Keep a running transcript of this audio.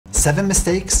7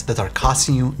 mistakes that are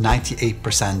costing you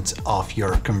 98% of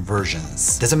your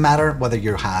conversions. Doesn't matter whether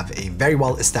you have a very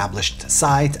well-established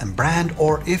site and brand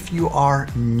or if you are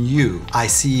new. I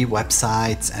see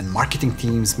websites and marketing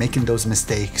teams making those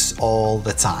mistakes all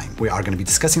the time. We are going to be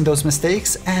discussing those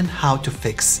mistakes and how to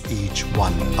fix each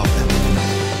one of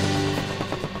them.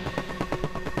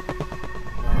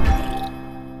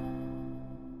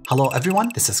 Hello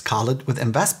everyone, this is Khalid with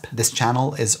Invesp. This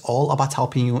channel is all about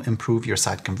helping you improve your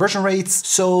site conversion rates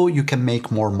so you can make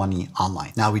more money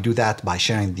online. Now we do that by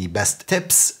sharing the best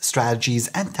tips, strategies,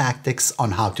 and tactics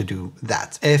on how to do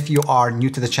that. If you are new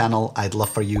to the channel, I'd love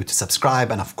for you to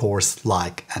subscribe and of course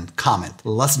like and comment.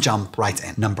 Let's jump right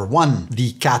in. Number 1,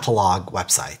 the catalog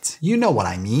website. You know what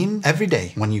I mean. Every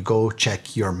day when you go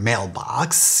check your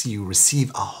mailbox, you receive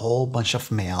a whole bunch of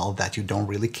mail that you don't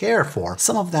really care for.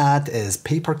 Some of that is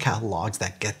paper catalogs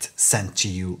that get sent to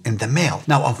you in the mail.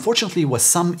 Now, unfortunately, what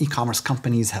some e-commerce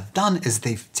companies have done is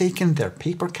they've taken their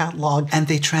paper catalog and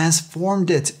they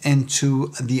transformed it into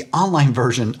the online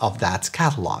version of that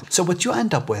catalog. So what you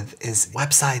end up with is a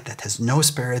website that has no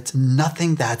spirit,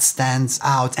 nothing that stands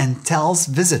out and tells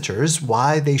visitors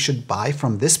why they should buy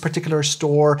from this particular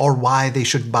store or why they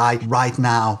should buy right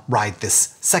now, right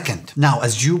this second. Now,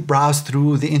 as you browse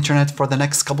through the internet for the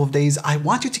next couple of days, I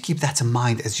want you to keep that in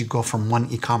mind as you go from one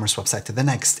e-commerce website to the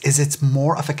next. Is it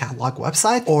more of a catalog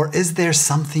website or is there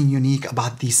something unique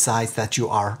about these sites that you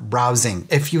are browsing?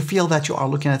 If you feel that you are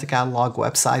looking at a catalog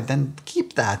website, then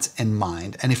keep that in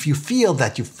mind. And if you feel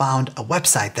that you found a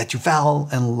website that you fell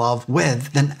in love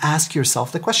with, then ask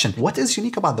yourself the question, what is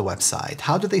unique about the website?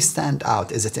 How do they stand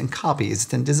out? Is it in copy? Is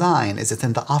it in design? Is it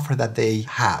in the offer that they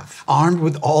have? Armed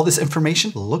with all this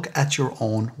information, look at your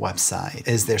own website.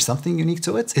 Is there something unique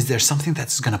to it? Is there something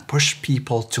that's going to push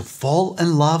people to fall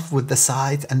in love with the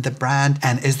site and the brand?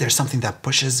 And is there something that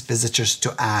pushes visitors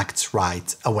to act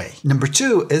right away? Number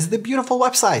 2 is the beautiful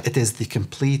website. It is the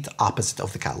complete opposite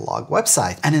of the catalog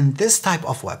website. And in this type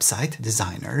of website,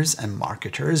 designers and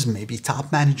marketers, maybe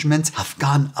top management, have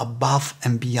gone above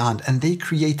and beyond, and they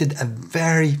created a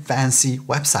very fancy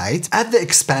website at the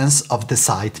expense of the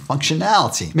site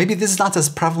functionality. Maybe this is not as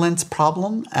prevalent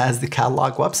problem as the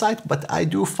catalog website, but I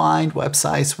do find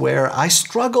websites where I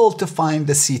struggle to find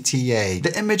the CTA.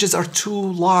 The images are too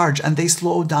large and they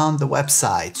slow down the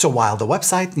website. So while the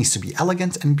website needs to be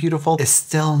elegant and beautiful, it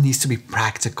still needs to be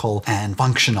practical and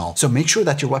functional. So make sure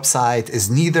that your website is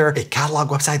neither a catalog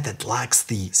website that lacks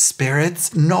the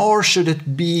spirit, nor should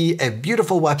it be a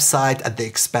beautiful website at the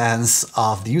expense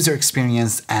of the user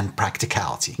experience and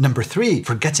practicality. Number 3,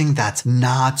 forgetting that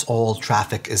not all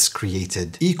traffic is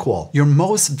created equal. Your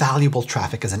most valuable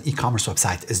traffic as an e-commerce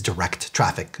website is direct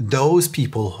traffic. Those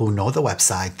people who know the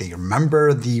website, they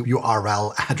remember the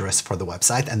URL address for the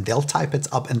website and they'll type it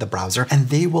up in the browser and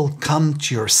they will come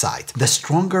to your site. The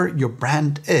stronger your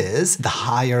brand is, the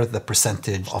higher the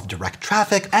percentage of direct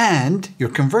traffic, and your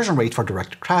conversion rate for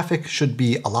direct traffic should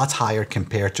be a lot higher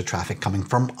compared to traffic coming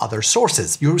from other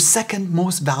sources. Your second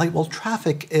most valuable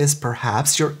traffic is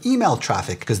perhaps your email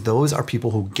traffic, because those are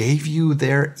people who gave you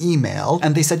their email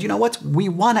and they said, you know what, we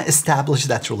want to establish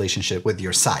that relationship with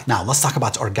your site. Now let's talk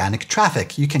about organic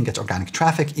traffic. You can get organic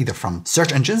traffic either from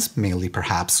search engines, mainly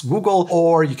perhaps Google,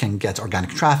 or you can get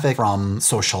organic traffic from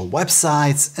social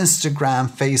websites, Instagram,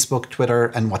 Facebook, Twitter,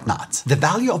 and whatnot. The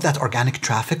value of that organic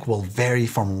traffic will vary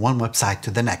from one website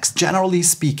to the next. Generally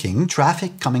speaking,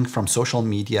 traffic coming from social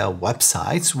media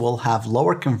websites will have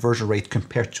lower conversion rate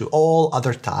compared to all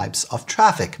other types of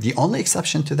traffic. The only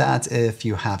exception to that, if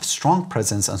you have strong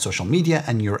presence on social media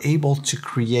and you're able to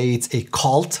create a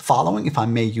cult following, if I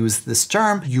may use this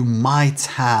term, you might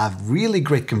have really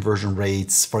great conversion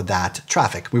rates for that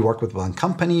traffic. We work with one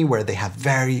company where they have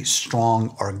very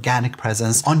strong organic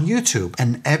presence on YouTube,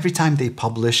 and every time they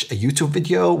publish a YouTube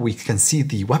video, we can see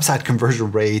the website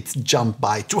conversion rate jump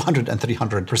by 200 and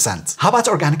 300%. How about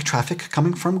organic traffic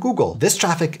coming from Google? This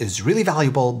traffic is really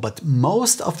valuable, but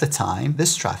most of the time,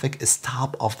 this traffic is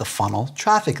top of the funnel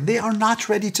traffic. They are not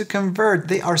ready to convert.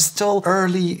 They are still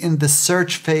early in the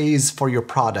search phase for your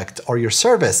product or your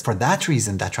service. For that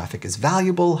reason, that traffic is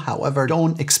valuable. However,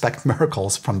 don't expect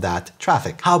miracles from that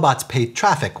traffic. How about paid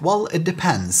traffic? Well, it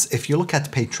depends. If you look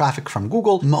at paid traffic from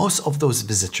Google, most of those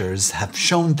visitors have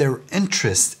shown their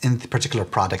interest in the particular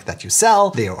product that you sell.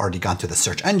 They have already gone to the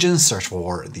search engine, search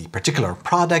for the particular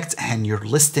product, and your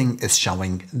listing is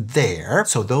showing there.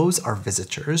 So those are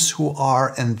visitors who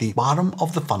are in the bottom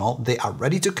of the funnel. They are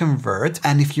ready to convert.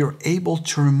 And if you're able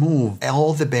to remove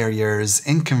all the barriers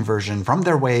in conversion from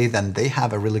their way, then they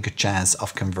have a really good chance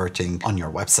of converting on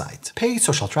your website. Paid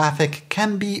social traffic traffic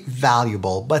can be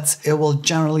valuable, but it will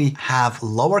generally have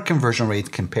lower conversion rate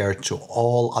compared to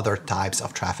all other types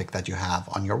of traffic that you have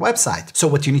on your website. So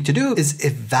what you need to do is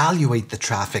evaluate the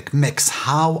traffic mix.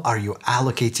 How are you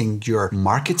allocating your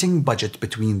marketing budget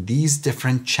between these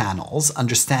different channels,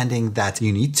 understanding that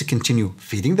you need to continue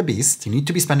feeding the beast, you need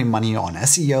to be spending money on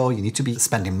SEO, you need to be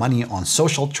spending money on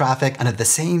social traffic, and at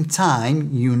the same time,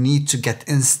 you need to get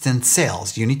instant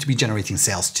sales. You need to be generating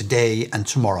sales today and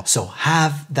tomorrow. So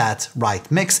have that right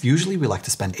mix. Usually we like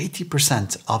to spend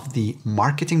 80% of the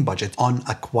marketing budget on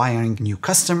acquiring new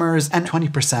customers and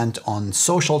 20% on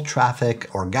social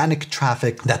traffic, organic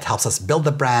traffic that helps us build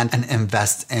the brand and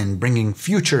invest in bringing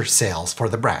future sales for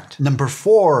the brand. Number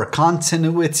 4,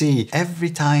 continuity. Every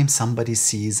time somebody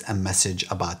sees a message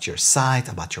about your site,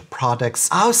 about your products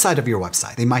outside of your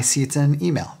website, they might see it in an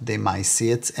email, they might see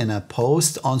it in a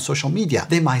post on social media,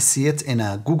 they might see it in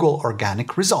a Google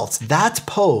organic results. That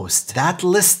post, that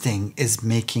listing is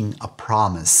making a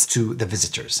promise to the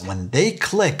visitors. When they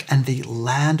click and they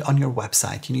land on your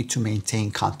website, you need to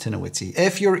maintain continuity.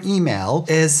 If your email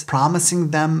is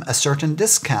promising them a certain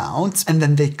discount and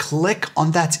then they click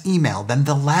on that email, then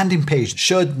the landing page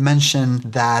should mention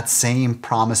that same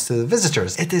promise to the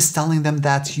visitors. It is telling them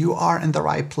that you are in the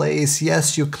right place.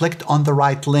 Yes, you clicked on the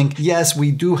right link. Yes,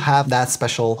 we do have that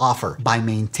special offer. By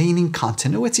maintaining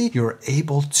continuity, you're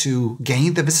able to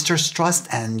gain the visitors' trust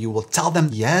and you will tell them,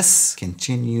 yes,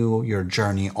 continue your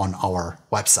journey on our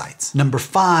website. Number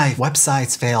 5,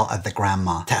 websites fail at the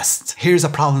grandma test. Here's a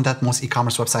problem that most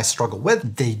e-commerce websites struggle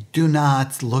with. They do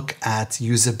not look at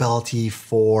usability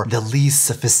for the least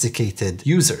sophisticated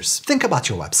users. Think about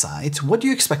your website. What do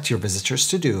you expect your visitors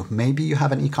to do? Maybe you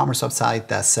have an e-commerce website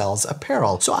that sells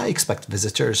apparel. So I expect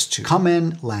visitors to come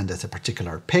in, land at a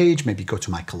particular page, maybe go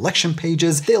to my collection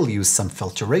pages. They'll use some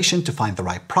filtration to find the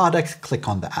right product, click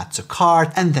on the add to cart,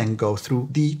 and then go through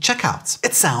the checkout.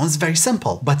 It sounds very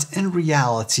simple, but in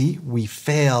reality, we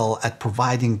fail at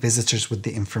providing visitors with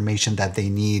the information that they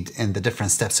need in the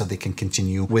different steps so they can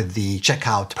continue with the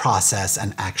checkout process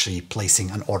and actually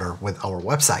placing an order with our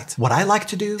website. What I like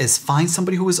to do is find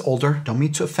somebody who is older, don't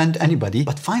mean to offend anybody,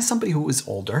 but find somebody who is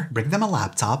older, bring them a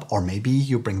laptop, or maybe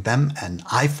you bring them an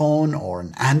iPhone or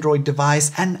an Android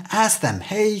device and ask them,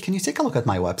 hey, can you take a look at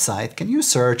my website? Can you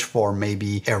search for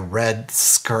maybe a red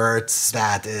skirt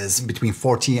that is between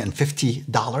 $40 and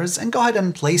 $50 and go ahead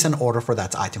and place an order for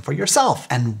that item for yourself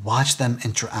and watch them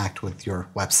interact with your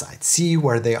website. See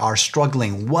where they are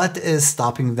struggling. What is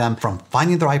stopping them from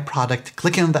finding the right product,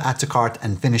 clicking on the add to cart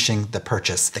and finishing the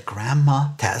purchase? The grandma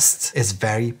test is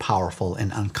very powerful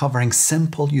in uncovering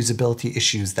simple usability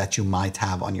issues that you might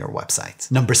have on your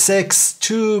website. Number 6,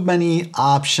 too many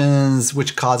options,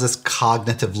 which causes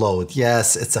cognitive load.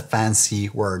 Yes, it's a fancy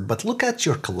word, but look at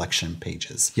your collection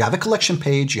pages. You have a collection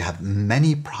page, you have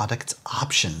many product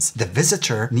options. The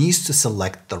visitor needs to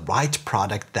select the right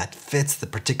product that fits the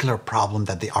particular problem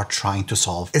that they are trying to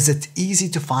solve. Is it easy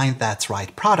to find that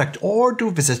right product, or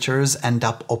do visitors end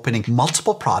up opening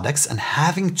multiple products and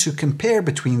having to compare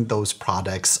between those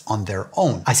products on their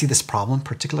own? I see this problem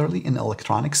particularly in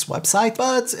electronics website,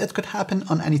 but it could happen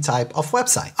on any type of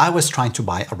website. I was trying to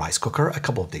buy a rice cooker a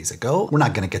couple of days ago. We're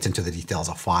not going to get into the details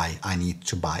of why I need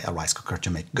to buy a rice cooker to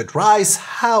make good rice.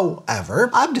 However,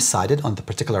 I've decided on the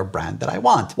particular brand that I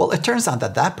want. Well, it turns out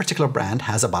that that particular brand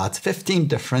has about 15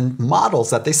 different models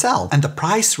that they sell, and the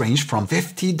price range from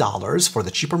 $50 for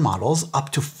the cheaper models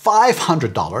up to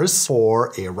 $500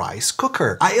 for a rice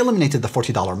cooker. I eliminated the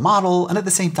 $40 model, and at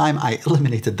the same time, I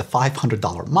eliminated the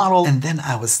 $500 model, and then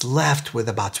I was left with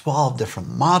about 12 different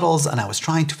models, and I was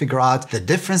trying to figure out the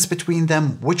difference between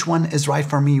them, which one is right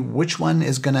for me, which one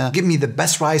is gonna give me the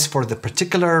best rice for the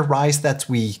particular rice that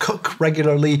we cook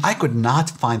regularly. I could not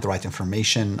find the right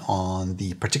information on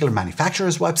the particular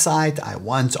manufacturer's website. I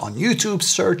went on YouTube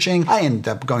searching. I ended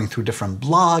up going through different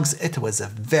blogs. It was a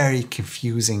very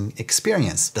confusing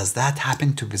experience. Does that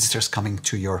happen to visitors coming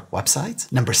to your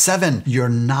website? Number 7, you're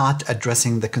not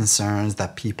addressing the concerns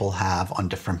that people have on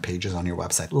different pages on your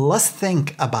website. Let's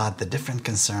think about the different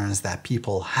concerns that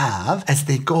people have as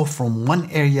they go from one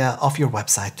area of your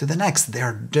website to the next. There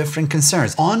are different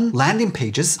concerns. On landing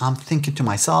pages, I'm thinking to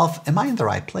myself, am I in the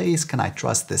right place? Can I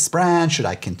trust this brand? Should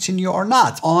I continue or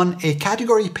not? On a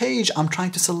category page, I'm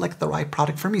trying to select the right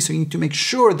product for me. So you need to make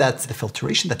sure that the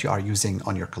filtration that you are using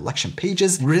on your collection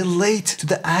pages relate to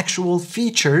the actual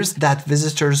features that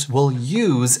visitors will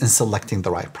use in selecting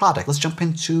the right product. Let's jump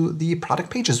into the product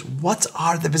pages. What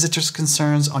are the visitors'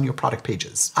 concerns on your product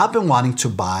pages? I've been wanting to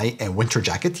buy a winter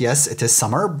jacket. Yes, it is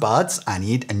summer, but I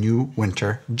need a new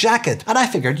winter jacket. And I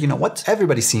figured, you know what?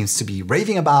 Everybody seems to be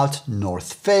raving about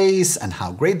North Face and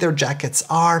how great their jackets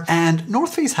are. summer, and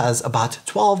North Face has about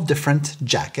 12 different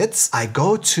jackets. I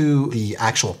go to the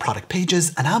actual product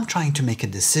pages and I'm trying to make a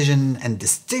decision and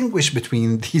distinguish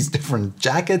between these different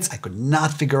jackets. I could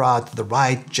not figure out the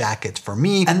right jacket for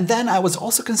me. And then I was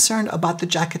also concerned about the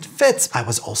jacket fits. I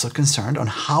was also concerned on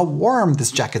how warm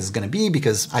this jacket is going to be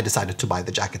because I decided to buy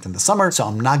the jacket in the summer. So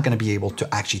I'm not going to be able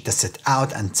to actually test it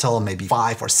out until maybe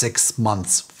 5 or 6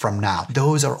 months from now.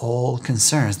 Those are all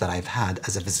concerns that I've had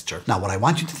as a visitor. Now, what I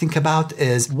want you to think about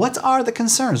is what are the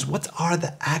concerns? What are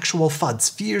the actual FUDs,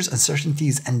 fears,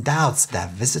 uncertainties, and doubts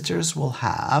that visitors will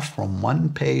have from one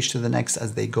page to the next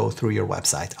as they go through your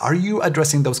website? Are you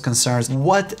addressing those concerns?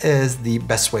 What is the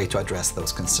best way to address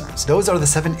those concerns? Those are the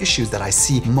 7 issues that I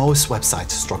see most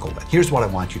websites struggle with. Here's what I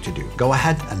want you to do. Go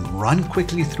ahead and run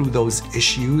quickly through those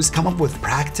issues, come up with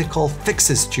practical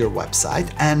fixes to your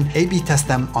website and A/B test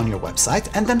them on your website,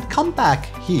 and then come back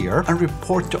here and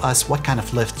report to us what kind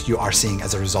of lift you are seeing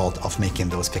as a result of making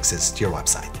those fixes to your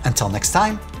website. Until next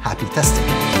time, happy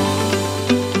testing.